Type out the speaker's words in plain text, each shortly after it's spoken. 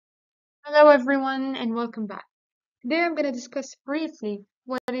Hello, everyone, and welcome back. Today I'm going to discuss briefly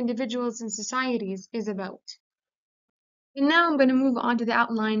what individuals and societies is about. And now I'm going to move on to the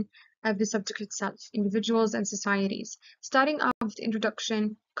outline of the subject itself, individuals and societies, starting off with the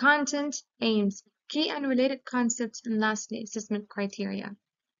introduction, content, aims, key and related concepts, and lastly, assessment criteria.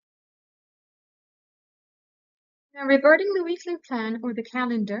 Now, regarding the weekly plan or the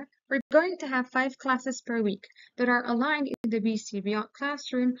calendar, we're going to have 5 classes per week that are aligned in the BC Beyond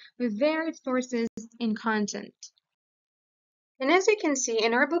Classroom with varied sources and content. And as you can see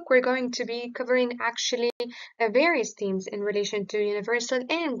in our book, we're going to be covering actually various themes in relation to universal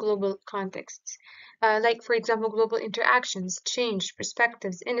and global contexts, like, for example, global interactions, change,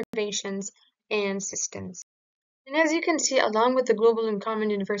 perspectives, innovations, and systems. And as you can see, along with the global and common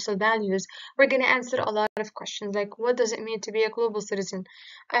universal values, we're going to answer a lot of questions like what does it mean to be a global citizen?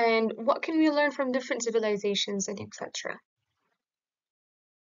 And what can we learn from different civilizations and etc.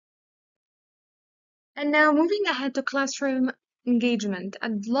 And now moving ahead to classroom engagement,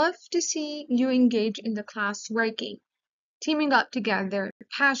 I'd love to see you engage in the class working, teaming up together,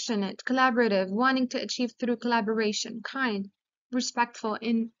 passionate, collaborative, wanting to achieve through collaboration, kind, respectful,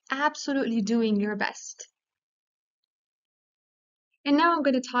 and absolutely doing your best. And now I'm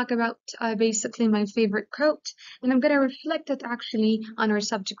going to talk about basically my favorite quote, and I'm going to reflect it actually on our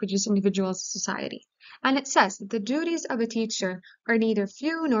subject, which is individual society. And it says that the duties of a teacher are neither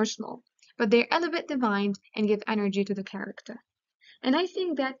few nor small, but they elevate the mind and give energy to the character. And I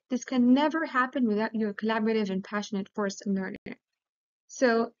think that this can never happen without your collaborative and passionate force of learner.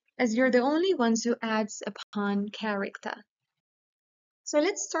 So, as you're the only ones who adds upon character. So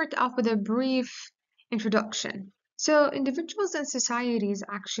let's start off with a brief introduction. So individuals and societies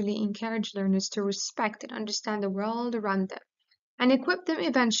actually encourage learners to respect and understand the world around them and equip them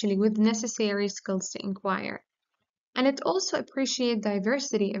eventually with necessary skills to inquire. And it also appreciates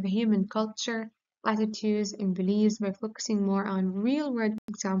diversity of human culture, attitudes, and beliefs by focusing more on real-world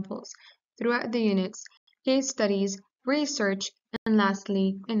examples throughout the units, case studies, research, and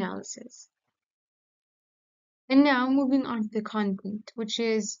lastly, analysis. And now moving on to the content, which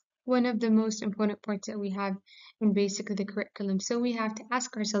is one of the most important parts that we have in basically the curriculum. So we have to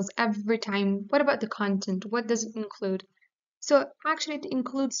ask ourselves every time, what about the content? What does it include? So actually it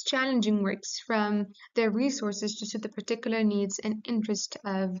includes challenging works from their resources to suit the particular needs and interest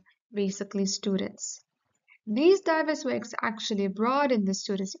of basically students. These diverse works actually broaden the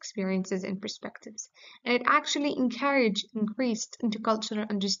students' experiences and perspectives, and it actually encourage increased intercultural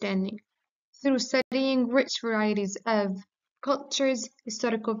understanding through studying rich varieties of cultures,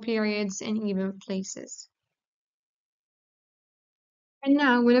 historical periods, and even places. And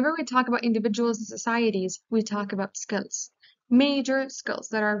now, whenever we talk about individuals and societies, we talk about skills. Major skills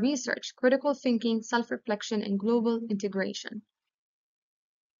that are research, critical thinking, self-reflection, and global integration.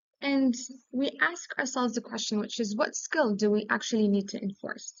 And we ask ourselves the question, which is what skill do we actually need to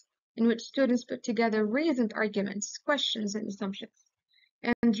enforce? In which students put together reasoned arguments, questions, and assumptions,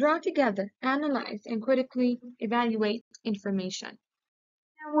 and draw together, analyze, and critically evaluate information.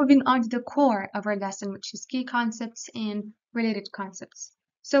 Now moving on to the core of our lesson, which is key concepts and related concepts.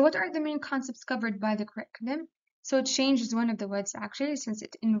 So what are the main concepts covered by the curriculum? So change is one of the words actually, since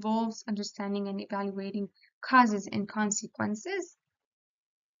it involves understanding and evaluating causes and consequences.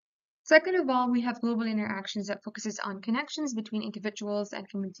 Second of all, we have global interactions that focuses on connections between individuals and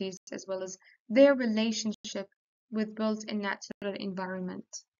communities, as well as their relationship with built and natural environment.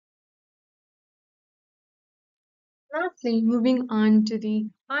 Lastly, moving on to the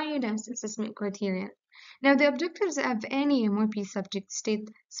INS assessment criteria. Now, the objectives of any MOP subject state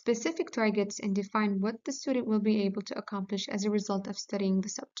specific targets and define what the student will be able to accomplish as a result of studying the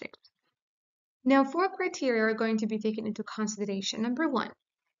subject. Now, 4 criteria are going to be taken into consideration. Number 1,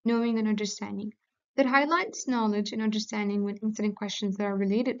 knowing and understanding. That highlights knowledge and understanding when answering questions that are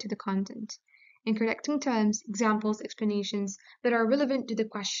related to the content, and correcting terms, examples, explanations that are relevant to the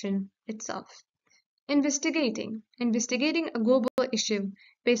question itself. Investigating a global issue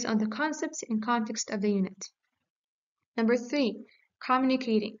based on the concepts and context of the unit. Number 3,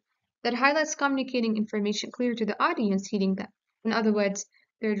 communicating. That highlights communicating information clear to the audience hearing them. In other words,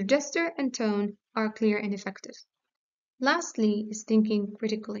 their gesture and tone are clear and effective. Lastly is thinking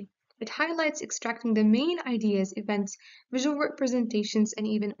critically. It highlights extracting the main ideas, events, visual representations, and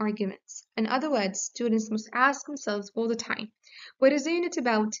even arguments. In other words, students must ask themselves all the time, what is the unit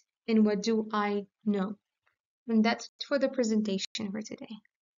about and what do I know? And that's for the presentation for today.